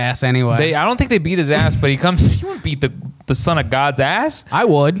beat his ass anyway. I don't think they beat his ass, but he comes. You want to beat the son of God's ass? I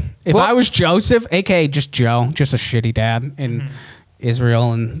would if I was Joseph, aka just Joe, just a shitty dad in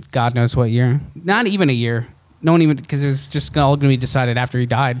Israel, and God knows what year. Not even a year. No one even, because it was just all going to be decided after he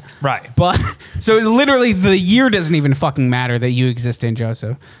died. Right. But, so literally the year doesn't even fucking matter that you exist in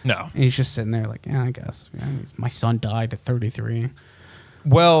Joseph. No. And he's just sitting there like, yeah, I guess. Yeah, my son died at 33.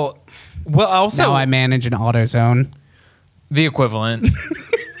 Well, also now I manage an AutoZone. The equivalent.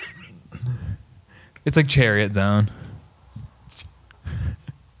 It's like ChariotZone.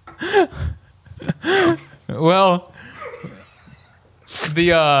 Well,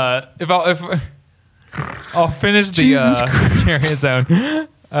 if I'll finish the ChariotZone.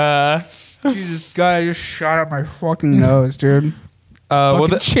 Jesus God, I just shot up my fucking nose, dude. Well,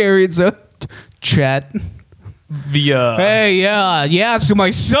 the ChariotZone chat. Hey, yeah. So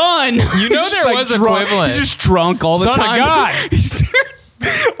my son, you know, there was equivalent. He's just drunk all the time. Son of God.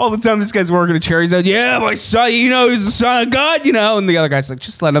 All the time this guy's working at ChariotZone. Yeah, my son, you know, he's the son of God, you know. And the other guy's like,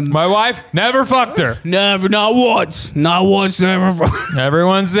 just let him. My wife never fucked her. Never, not once, never.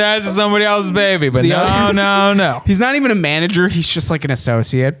 Everyone says it's somebody else's baby, but no. He's not even a manager. He's just like an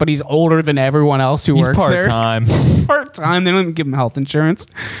associate, but he's older than everyone else who works there. Part-time. Part-time. They don't even give him health insurance.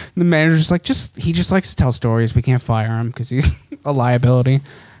 The manager's like, he just likes to tell stories. We can't fire him because he's a liability.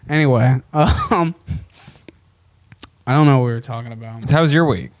 Anyway, I don't know what we were talking about. How was your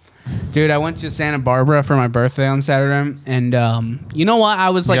week? Dude, I went to Santa Barbara for my birthday on Saturday, and you know what?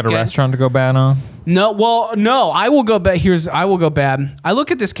 I was you like, got a restaurant to go bad on? No, well, no. I will go bad. I will go bad. I look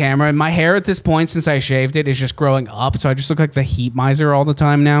at this camera, and my hair at this point, since I shaved it, is just growing up. So I just look like the heat miser all the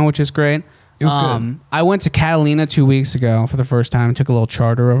time now, which is great. Good. I went to Catalina 2 weeks ago for the first time. Took a little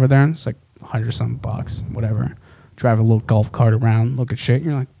charter over there. It's like $100-something, whatever. Drive a little golf cart around, look at shit. And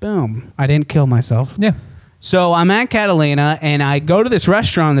you're like, boom! I didn't kill myself. Yeah. So I'm at Catalina, and I go to this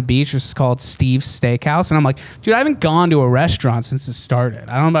restaurant on the beach, which is called Steve's Steakhouse. And I'm like, dude, I haven't gone to a restaurant since it started.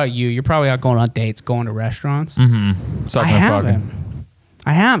 I don't know about you. You're probably out going on dates, going to restaurants. Mm-hmm.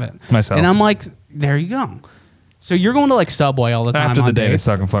 I haven't. Myself. And I'm like, there you go. So you're going to like Subway all the time. After the date, I dates.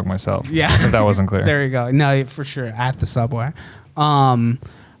 suck and fuck myself. Yeah. If that wasn't clear. There you go. No, for sure. At the Subway.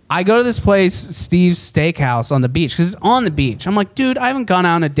 I go to this place, Steve's Steakhouse on the beach, because it's on the beach. I'm like, dude, I haven't gone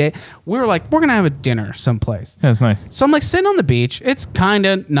out on a date. We were like, we're going to have a dinner someplace. Yeah, it's nice. So I'm like sitting on the beach. It's kind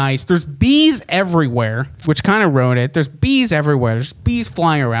of nice. There's bees everywhere, which kind of ruined it. There's bees everywhere. There's bees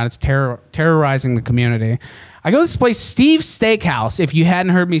flying around. It's terrorizing the community. I go to this place, Steve's Steakhouse. If you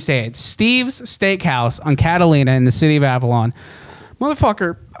hadn't heard me say it, Steve's Steakhouse on Catalina in the city of Avalon.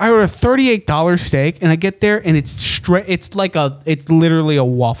 Motherfucker, I ordered a $38 steak, and I get there, and it's straight. It's literally a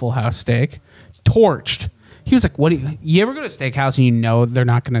Waffle House steak, torched. He was like, "What? You ever go to a steakhouse and you know they're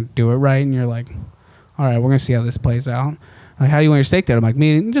not gonna do it right, and you're like, all right, we're gonna see how this plays out. Like, how do you want your steak done? I'm like,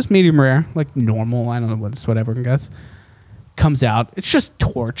 just medium rare, like normal. I don't know whatever I guess." Comes out, it's just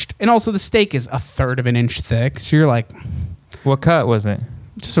torched, and also the steak is 1/3 of an inch thick. So you're like, what cut was it?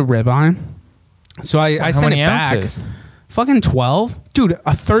 Just a ribeye. So I sent it back. Ounces? Fucking 12? Dude,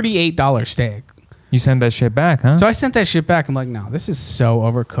 a $38 steak. You sent that shit back, huh? So I sent that shit back. I'm like, no, this is so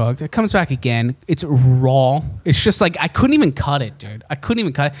overcooked. It comes back again. It's raw. It's just like, I couldn't even cut it, dude. I couldn't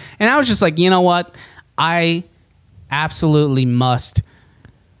even cut it. And I was just like, you know what? I absolutely must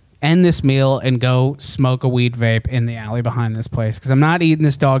end this meal and go smoke a weed vape in the alley behind this place, because I'm not eating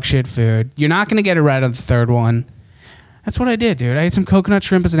this dog shit food. You're not going to get it right on the third one. That's what I did, dude. I ate some coconut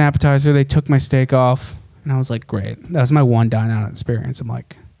shrimp as an appetizer. They took my steak off. And I was like, great. That was my one dine-out experience. I'm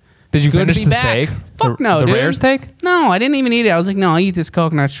like, did you finish the steak? Fuck no, the dude. rare steak? No, I didn't even eat it. I was like, no, I'll eat this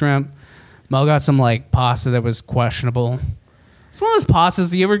coconut shrimp. Mo got some like pasta that was questionable. It's one of those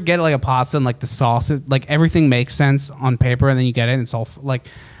pastas. You ever get like a pasta and like the sauce is like everything makes sense on paper, and then you get it and it's all like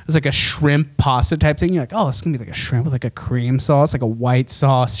it's like a shrimp pasta type thing. You're like, oh, it's gonna be like a shrimp with like a cream sauce, like a white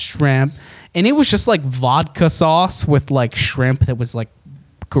sauce shrimp, and it was just like vodka sauce with like shrimp that was like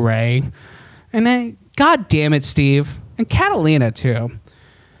gray, and then. God damn it, Steve. And Catalina, too.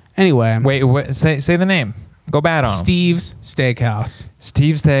 Anyway. Wait, say the name. Go bad on Steve's Steakhouse.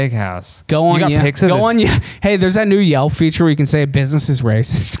 Steve's Steakhouse. Go on. You got pics of this? Go on. Hey, there's that new Yelp feature where you can say a business is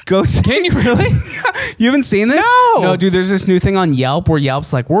racist. Go. Can you really? You haven't seen this? No, dude. There's this new thing on Yelp where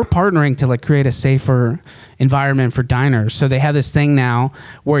Yelp's like, we're partnering to like create a safer environment for diners. So they have this thing now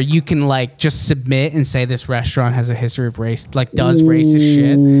where you can like just submit and say this restaurant has a history of race, like does racist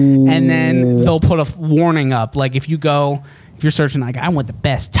shit, and then they'll put a warning up. Like if you're searching like I want the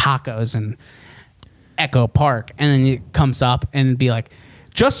best tacos and Echo Park, and then it comes up and be like,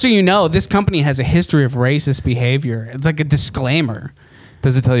 just so you know, this company has a history of racist behavior. It's like a disclaimer.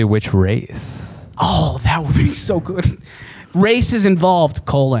 Does it tell you which race? Oh, that would be so good. Race is involved,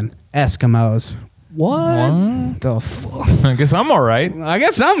 Eskimos. What? The fuck? I guess I'm all right. I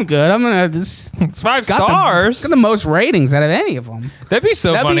guess I'm good. I'm gonna just. It's 5 stars. Got the most ratings out of any of them. That'd be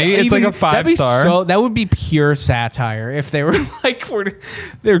so funny. It's like a 5-star. So that would be pure satire if they were like,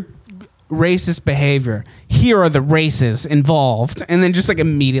 they're racist behavior. Here are the races involved, and then just like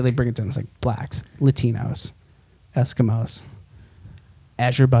immediately bring it down. It's like blacks, Latinos, Eskimos,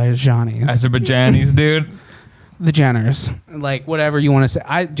 Azerbaijanis, dude. The Jenners, like whatever you want to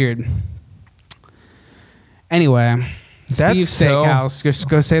say. Dude. Anyway, Steve's Steakhouse. Just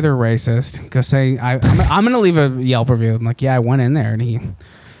go say they're racist. Go say I'm gonna leave a Yelp review. I'm like, yeah, I went in there and he.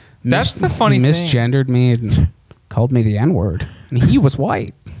 That's the funny thing. Misgendered me and called me the N-word, and he was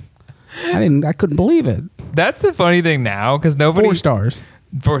white. I couldn't believe it. That's the funny thing now, because nobody 4 stars.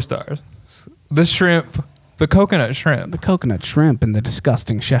 4 stars. The shrimp, the coconut shrimp, and the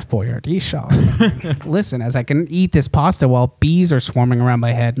disgusting Chef Boyardee sauce. Listen, as I can eat this pasta while bees are swarming around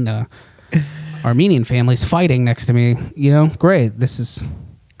my head and Armenian families fighting next to me, great. This is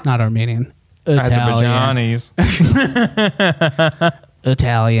not Armenian. Azerbaijanis.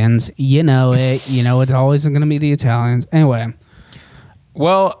 Italians, you know it. It's always going to be the Italians. Anyway.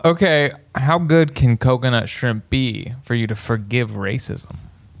 Well, okay. How good can coconut shrimp be for you to forgive racism?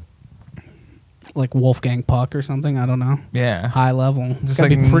 Like Wolfgang Puck or something? I don't know. Yeah. High level. Just like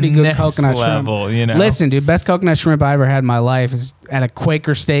be pretty good coconut level, shrimp. Listen, dude, best coconut shrimp I ever had in my life is at a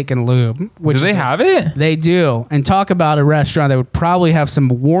Quaker Steak and Lube. Do they have it? They do. And talk about a restaurant that would probably have some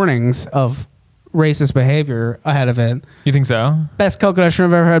warnings of racist behavior ahead of it. You think so? Best coconut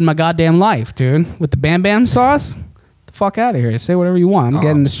shrimp I've ever had in my goddamn life, dude. With the Bam Bam sauce. The fuck out of here. Say whatever you want.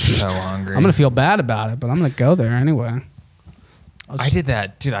 I'm so hungry. I'm going to feel bad about it, but I'm going to go there anyway. I did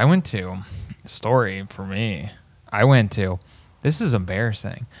that. Dude, I went to... Story for me. This is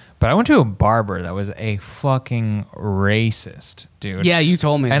embarrassing, but I went to a barber that was a fucking racist, dude. Yeah, you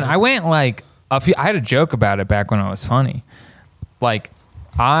told me. And I went like I had a joke about it back when I was funny. Like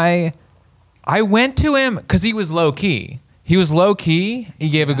I went to him because he was low key. He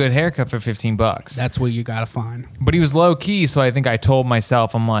gave a good haircut for $15. That's what you gotta find. But he was low key, so I think I told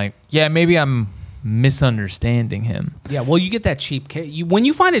myself, I'm like, yeah, maybe I'm misunderstanding him. Yeah, well, you get that cheap. When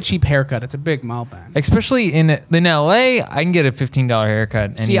you find a cheap haircut, it's a big meltdown. Especially in LA, I can get a $15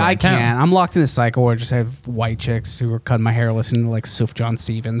 haircut. See, I can't. I'm locked in the cycle where I just have white chicks who are cutting my hair listening to like Sufjan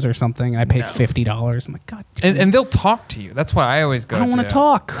Stevens or something. I pay $50. I'm like, God. And they'll talk to you. That's why I always go. I don't want to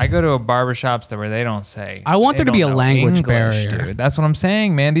talk. I go to a barbershops where they don't say. I want there to be a language barrier. Dude. That's what I'm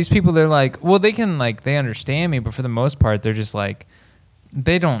saying, man. These people, they're like, well, they can they understand me, but for the most part, they're just like.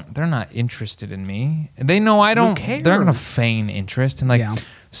 They're not interested in me. They know I don't. They're not gonna feign interest and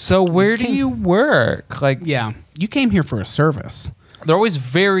So where do you work? You came here for a service. They're always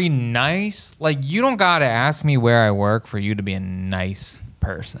very nice. Like you don't gotta ask me where I work for you to be a nice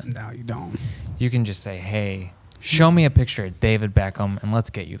person. No, you don't. You can just say, hey, show me a picture of David Beckham and let's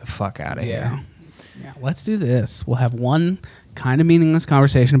get you the fuck out of here. Yeah, let's do this. We'll have one kind of meaningless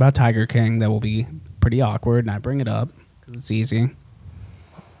conversation about Tiger King that will be pretty awkward, and I bring it up because it's easy.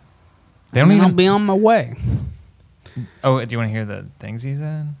 I'll be on my way. Oh, do you want to hear the things he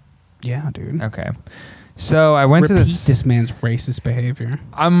said? Yeah, dude. Okay. So I went to this man's racist behavior.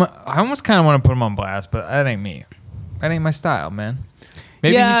 I almost kind of want to put him on blast, but that ain't me. That ain't my style, man.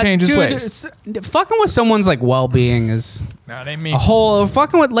 Maybe he changed his ways. Fucking with someone's well-being is that ain't me. A whole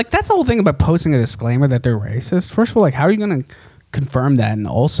fucking with that's the whole thing about posting a disclaimer that they're racist. First of all, how are you gonna confirm that? And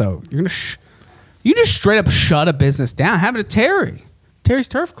also, you're gonna you just straight up shut a business down. Happened to Terry's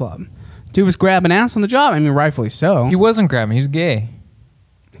Turf Club. Dude was grabbing ass on the job. I mean, rightfully so. He wasn't grabbing. He was gay.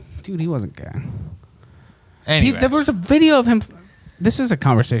 Dude, he wasn't gay. Anyway. There was a video of him. This is a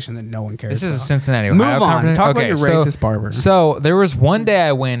conversation that no one cares This is about. a Cincinnati, Ohio Move on. Talk about your racist barber. So there was one day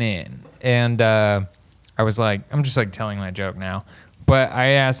I went in, and I was like, I'm just telling my joke now. But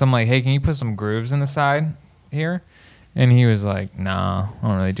I asked him, hey, can you put some grooves in the side here? And he was like, nah, I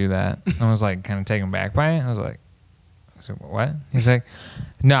don't really do that. I was kind of taken back by it. I was like, so what? He's like,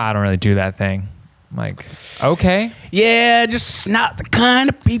 no, I don't really do that thing. I'm like, okay. Yeah, just not the kind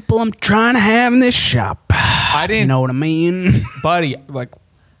of people I'm trying to have in this shop. I didn't. You know what I mean? Buddy,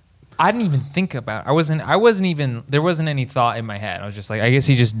 I didn't even think about it. I wasn't even, there wasn't any thought in my head. I was just I guess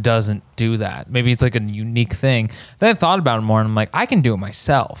he just doesn't do that. Maybe it's a unique thing. Then I thought about it more and I'm like, I can do it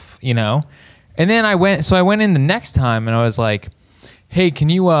myself, And then I went in the next time and I was like, hey, can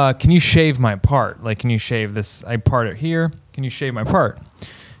you shave my part? Can you shave this? I part it here. Can you shave my part?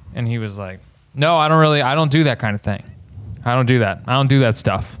 And he was like, no, I don't do that kind of thing. I don't do that. I don't do that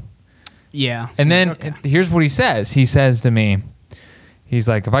stuff. Yeah. And then here's what he says. He says to me, he's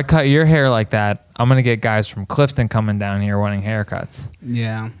like, if I cut your hair like that, I'm going to get guys from Clifton coming down here wanting haircuts.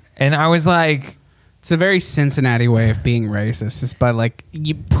 Yeah. And I was like, it's a very Cincinnati way of being racist. It's by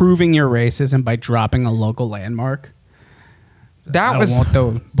you proving your racism by dropping a local landmark. I don't want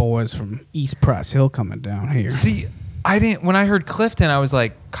those boys from East Price Hill coming down here. See, I didn't. When I heard Clifton, I was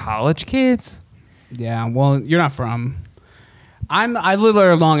like, college kids? Yeah, well, you're not from. I lived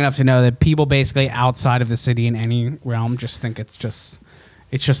there long enough to know that people basically outside of the city in any realm just think it's just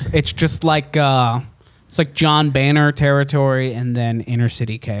It's just like it's like John Boehner territory and then inner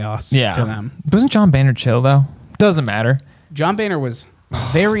city chaos to them. Wasn't John Boehner chill though? Doesn't matter. John Boehner was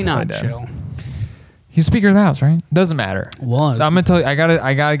very not chill. He's Speaker of the House, right? Doesn't matter. Was. I'm gonna tell you. I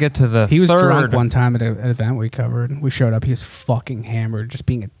gotta get to the. He was third. drunk one time at an event we covered. We showed up. He was fucking hammered, just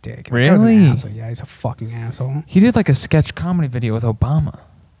being a dick. Really? Yeah, he's a fucking asshole. He did like a sketch comedy video with Obama.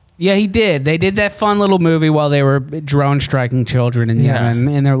 Yeah, he did. They did that fun little movie while they were drone striking children in Yemen,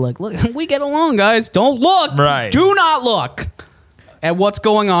 and they're like, "Look, we get along, guys. Don't look. Right. Do not look at what's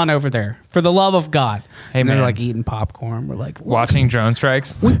going on over there. For the love of God." Hey, and man. they're like eating popcorn. We're like watching drone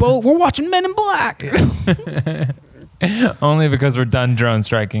strikes. We're watching Men in Black. Only because we're done drone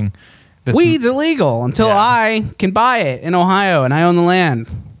striking. Weed's illegal until I can buy it in Ohio and I own the land.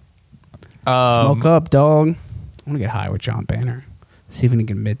 Smoke up, dog. I want to get high with John Boehner. See if he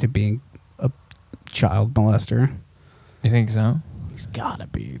can admit to being a child molester. You think so? He's gotta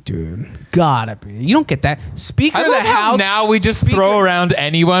be, dude. Gotta be. You don't get that. Speaker of the House. Now we just throw around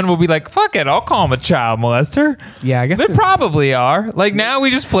anyone. We'll be like, fuck it. I'll call him a child molester. Yeah, I guess they probably are. Like now we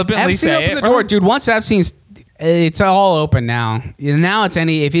just flippantly say it. The door, dude. Once Epstein's, it's all open now. Now it's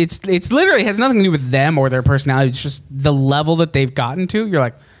it's literally has nothing to do with them or their personality. It's just the level that they've gotten to. You're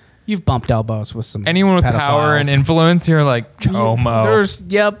like, you've bumped elbows with some anyone with pedophiles. Power and influence. You're like Chomo.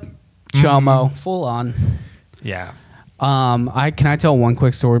 Chomo, full on. Yeah. Can I tell one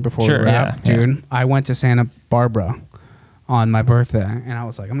quick story before we wrap, dude? Yeah. I went to Santa Barbara on my birthday, and I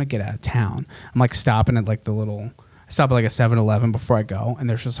was like, I'm gonna get out of town. I'm like stopping at like I stop at like a 7-Eleven before I go, and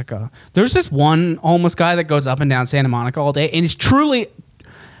there's just like there's this one homeless guy that goes up and down Santa Monica all day, and he's truly,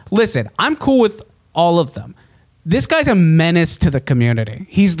 listen, I'm cool with all of them. This guy's a menace to the community.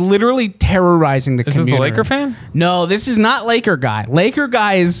 He's literally terrorizing the community. Is this the Laker fan? No, this is not Laker guy. Laker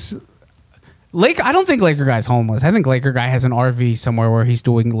guy is... I don't think Laker guy's homeless. I think Laker guy has an RV somewhere where he's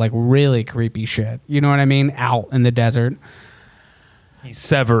doing like really creepy shit. You know what I mean? Out in the desert. He's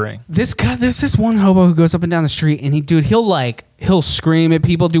severing. This guy, there's this one hobo who goes up and down the street, and he'll scream at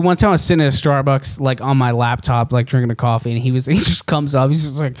people. Dude, one time I was sitting at a Starbucks like on my laptop, like drinking a coffee, and he just comes up, he's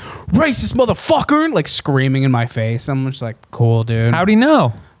just like, "Racist motherfucker," like screaming in my face. I'm just like, cool, dude. How'd he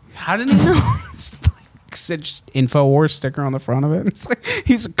know? How did he know? Just InfoWars sticker on the front of it. It's like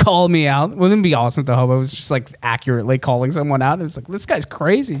he's calling me out. Wouldn't it be awesome if the hobo was just like accurately calling someone out? It's like, this guy's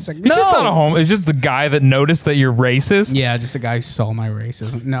crazy. He's like, no. He's just not a homo. It's just the guy that noticed that you're racist. Yeah, just a guy who saw my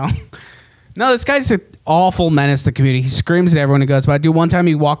racism. No, this guy's an awful menace to the community. He screams at everyone he goes by. Dude, one time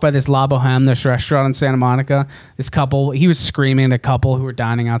he walked by this La Boheme, this restaurant in Santa Monica. This couple, he was screaming at a couple who were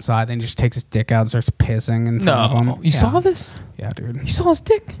dining outside. Then he just takes his dick out and starts pissing in front of them. You saw this? Yeah, dude. You saw his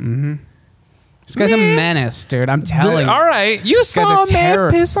dick? Mm-hmm. This guy's a menace, dude. I'm telling you. All right, you saw a man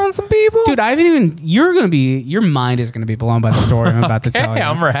piss on some people, dude. Your mind is gonna be blown by the story I'm about to tell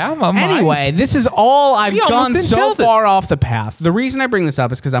you. Anyway, this is all I've gone so far off the path. The reason I bring this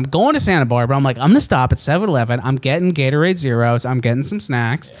up is because I'm going to Santa Barbara. I'm like, I'm gonna stop at 7-Eleven. I'm getting Gatorade Zeros. I'm getting some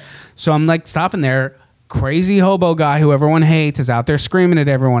snacks. So I'm like stopping there. Crazy hobo guy who everyone hates is out there screaming at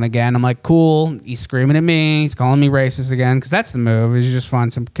everyone again. I'm like, cool. He's screaming at me. He's calling me racist again because that's the move. Is you just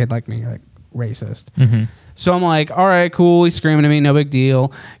find some kid like me like racist. Mm-hmm. So I'm like, all right, cool. He's screaming at me, no big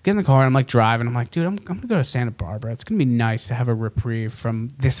deal. Get in the car, and I'm like driving. I'm like, dude, I'm gonna go to Santa Barbara. It's gonna be nice to have a reprieve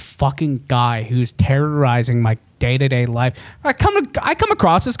from this fucking guy who's terrorizing my day-to-day life. I come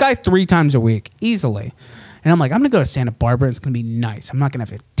across this guy 3 times a week easily, and I'm like, I'm gonna go to Santa Barbara. It's gonna be nice. I'm not gonna have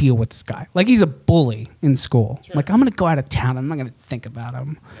to deal with this guy. Like, he's a bully in school. Sure. Like, I'm gonna go out of town. I'm not gonna think about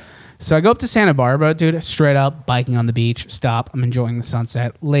him. So I go up to Santa Barbara, dude, straight up, biking on the beach, stop. I'm enjoying the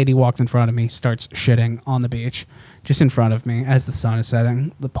sunset. Lady walks in front of me, starts shitting on the beach, just in front of me as the sun is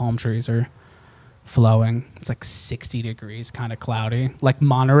setting. The palm trees are flowing. It's like 60 degrees, kind of cloudy, like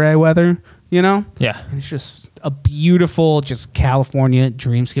Monterey weather, you know? Yeah. And it's just a beautiful, just California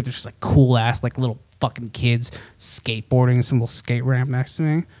dreamscape. There's just like cool ass, like little fucking kids skateboarding, some little skate ramp next to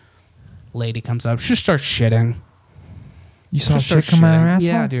me. Lady comes up, she just starts shitting. You saw shit come out of her asshole?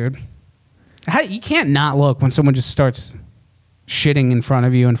 Yeah, dude. You can't not look when someone just starts shitting in front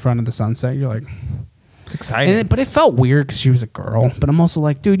of you in front of the sunset. You're like... It's exciting. But it felt weird because she was a girl. But I'm also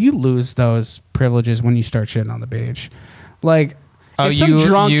like, dude, you lose those privileges when you start shitting on the beach. Like, if some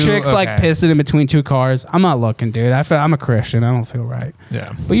drunk chick's like pissing in between 2 cars, I'm not looking, dude. I'm a Christian. I don't feel right.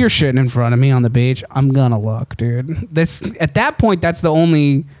 Yeah. But you're shitting in front of me on the beach, I'm gonna look, dude. At that point, that's the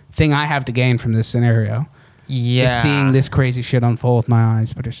only thing I have to gain from this scenario. Yeah. Seeing this crazy shit unfold with my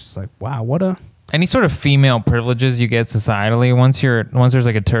eyes, but it's just like, wow, what a... Any sort of female privileges you get societally, once there's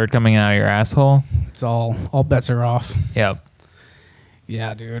like a turd coming out of your asshole, it's all bets are off. Yep.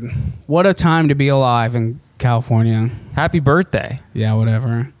 Yeah, dude. What a time to be alive in California. Happy birthday. Yeah,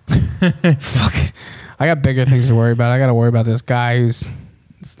 whatever. Fuck. I got bigger things to worry about. I got to worry about this guy who's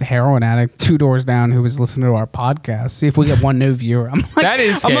a heroin addict 2 doors down who was listening to our podcast. See if we get one new viewer. I'm like, that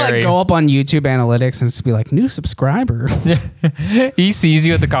is scary. I'm gonna like go up on YouTube analytics and just be like, new subscriber. He sees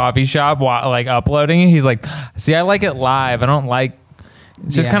you at the coffee shop while like uploading it. He's like, see, I like it live. I don't like.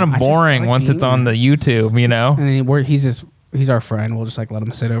 It's just kind of boring once it's on the YouTube, you know. And then he's our friend. We'll just like let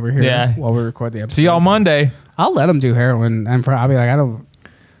him sit over here while we record the episode. See y'all Monday. I'll let him do heroin, and I'll be like,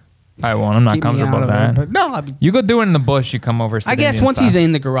 I won't. I'm not comfortable with that. But no, you go do it in the bush. You come over. I guess once he's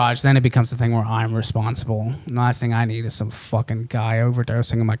in the garage, then it becomes the thing where I'm responsible. And the last thing I need is some fucking guy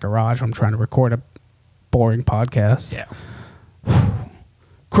overdosing in my garage when I'm trying to record a boring podcast. Yeah.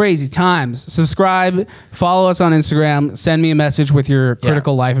 Crazy times. Subscribe, follow us on Instagram, send me a message with your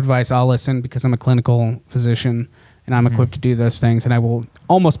critical life advice. I'll listen because I'm a clinical physician and I'm equipped to do those things, and I will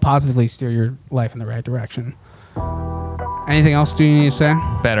almost positively steer your life in the right direction. Anything else do you need to say?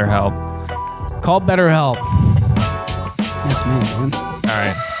 BetterHelp. Call BetterHelp.